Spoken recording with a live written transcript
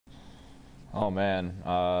Oh man,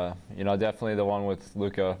 definitely the one with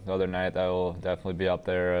Luka the other night. That will definitely be up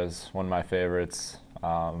there as one of my favorites.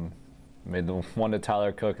 Made the one to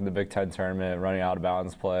Tyler Cook in the Big Ten tournament, running out of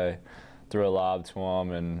bounds play, threw a lob to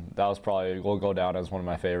him, and that was probably will go down as one of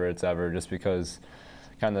my favorites ever, just because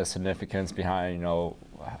kind of the significance behind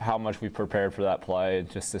how much we prepared for that play,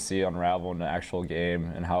 just to see it unravel in the actual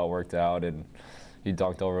game and how it worked out. And he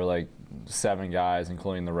dunked over like 7 guys,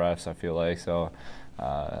 including the refs. I feel like so.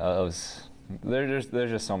 There's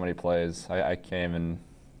just so many plays. I came and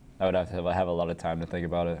I would have to have a lot of time to think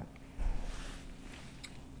about it.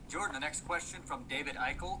 Jordan, the next question from David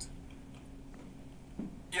Eichelt.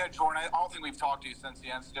 Yeah, Jordan, I don't think we've talked to you since the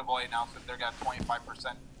NCAA announced that they're got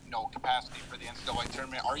 25% capacity for the NCAA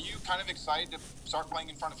tournament. Are you kind of excited to start playing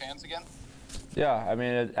in front of fans again? Yeah, I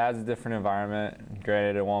mean, it adds a different environment.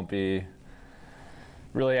 Granted, it won't be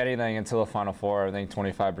really anything until the Final Four. I think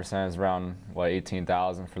 25% is around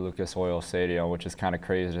 18,000 for Lucas Oil Stadium, which is kind of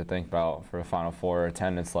crazy to think about for a Final Four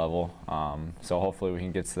attendance level. So hopefully we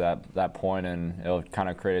can get to that point, and it'll kind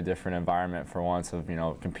of create a different environment for once of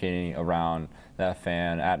competing around that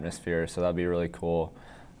fan atmosphere. So that'll be really cool.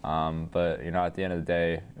 But at the end of the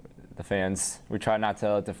day, the fans, we try not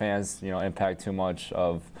to let the fans impact too much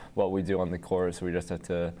of what we do on the court. So we just have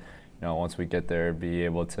to once we get there, be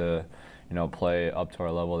able to play up to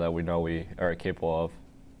our level that we know we are capable of.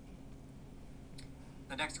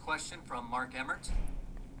 The next question from Mark Emmert.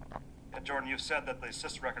 Yeah, Jordan, you've said that the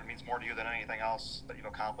assist record means more to you than anything else that you've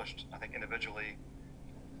accomplished, I think, individually.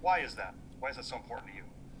 Why is that? Why is that so important to you?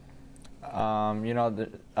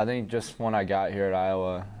 I think just when I got here at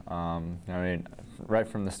Iowa, right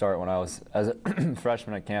from the start when I was as a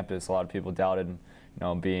freshman at campus, a lot of people doubted,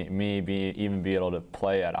 even be able to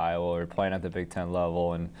play at Iowa or playing at the Big Ten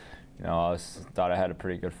level. And I thought I had a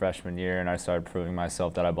pretty good freshman year, and I started proving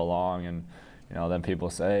myself that I belong. And then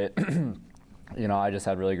people say, I just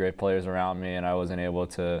had really great players around me, and I wasn't able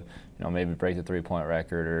to, maybe break the three-point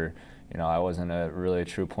record, or I wasn't really a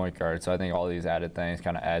true point guard. So I think all these added things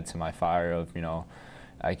kind of add to my fire of,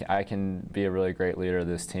 I can be a really great leader of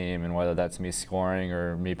this team, and whether that's me scoring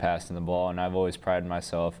or me passing the ball. And I've always prided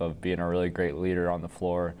myself of being a really great leader on the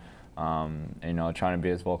floor. Trying to be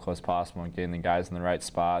as vocal as possible and getting the guys in the right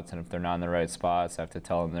spots. And if they're not in the right spots, I have to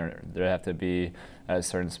tell them they have to be at a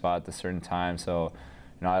certain spot at a certain time. So,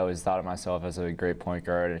 I always thought of myself as a great point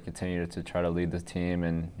guard and continue to try to lead the team.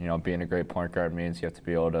 And, being a great point guard means you have to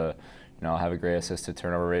be able to, have a great assist to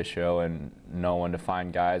turnover ratio and know when to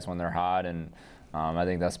find guys when they're hot. And I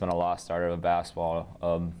think that's been a lost art of basketball,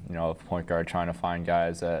 a point guard trying to find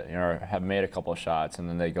guys that have made a couple of shots and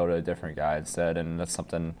then they go to a different guy instead. And that's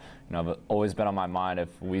something I've always been on my mind. If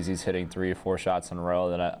Weezy's hitting 3 or 4 shots in a row,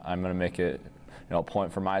 then I'm going to make it a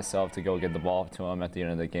point for myself to go get the ball to him at the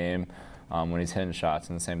end of the game when he's hitting shots.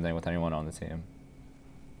 And the same thing with anyone on the team.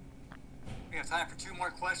 We have time for 2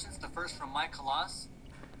 more questions. The first from Mike Halas.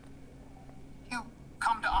 You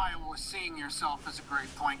come to Iowa seeing yourself as a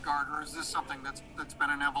great point guard, or is this something that's been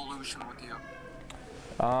an evolution with you?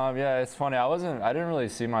 Yeah, it's funny. I didn't really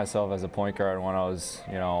see myself as a point guard when I was,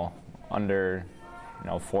 under,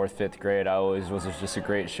 4th, 5th grade. I always was just a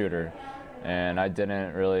great shooter, and I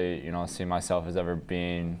didn't really, see myself as ever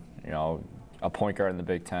being, a point guard in the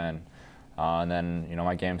Big Ten. And then,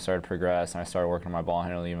 my game started to progress, and I started working on my ball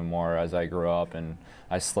handling even more as I grew up, and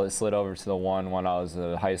I slid over to the 1 when I was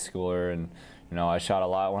a high schooler, and I shot a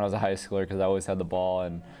lot when I was a high schooler because I always had the ball,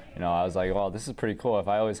 and I was like, well, this is pretty cool. If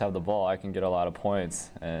I always have the ball, I can get a lot of points,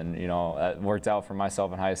 and that worked out for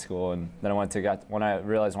myself in high school. And then when I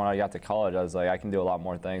realized when I got to college, I was like, I can do a lot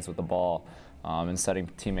more things with the ball, and setting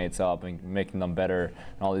teammates up and making them better,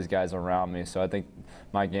 and all these guys around me. So I think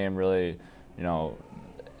my game really,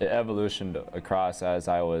 it evolutioned across as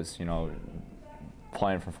I was,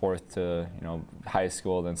 playing from 4th to high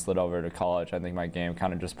school, then slid over to college. I think my game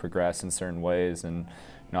kind of just progressed in certain ways, and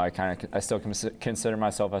I still consider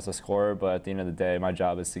myself as a scorer, but at the end of the day, my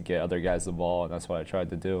job is to get other guys the ball, and that's what I tried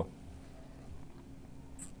to do.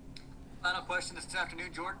 Final question this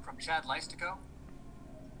afternoon, Jordan, from Chad Leistico.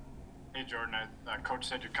 Hey Jordan, Coach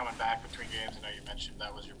said you're coming back between games. I know you mentioned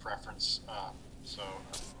that was your preference.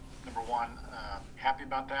 Number 1, happy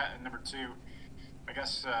about that, and number 2. I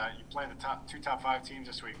guess you play the two top 5 teams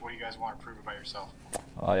this week. What do you guys want to prove about yourself?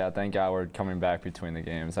 Oh yeah, thank God we're coming back between the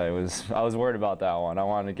games. I was worried about that one. I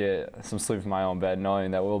wanted to get some sleep in my own bed,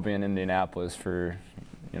 knowing that we'll be in Indianapolis for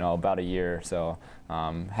about a year. So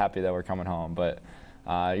happy that we're coming home. But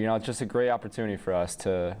it's just a great opportunity for us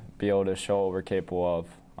to be able to show what we're capable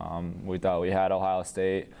of. We thought we had Ohio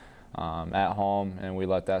State at home, and we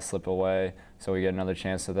let that slip away. So we get another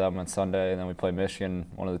chance to them on Sunday, and then we play Michigan,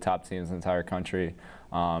 one of the top teams in the entire country,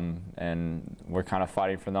 and we're kind of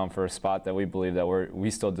fighting for them for a spot that we believe that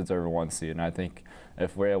we still deserve a 1 seed. And I think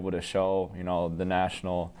if we're able to show, you know, the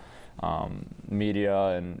national media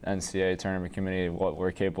and NCAA tournament committee what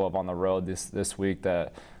we're capable of on the road this week,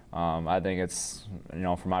 that I think it's, you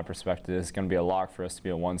know, from my perspective, it's going to be a lock for us to be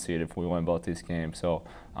a 1 seed if we win both these games. So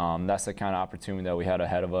that's the kind of opportunity that we had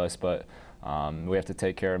ahead of us. But we have to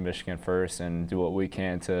take care of Michigan first and do what we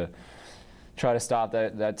can to try to stop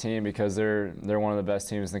that team, because they're one of the best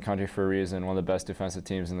teams in the country for a reason, one of the best defensive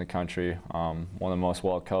teams in the country, one of the most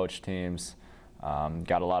well-coached teams.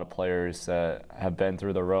 Got a lot of players that have been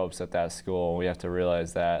through the ropes at that school. We have to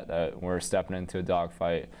realize that we're stepping into a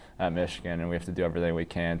dogfight at Michigan, and we have to do everything we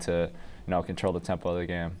can to, you know, control the tempo of the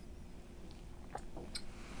game.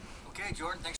 Okay, Jordan, thanks.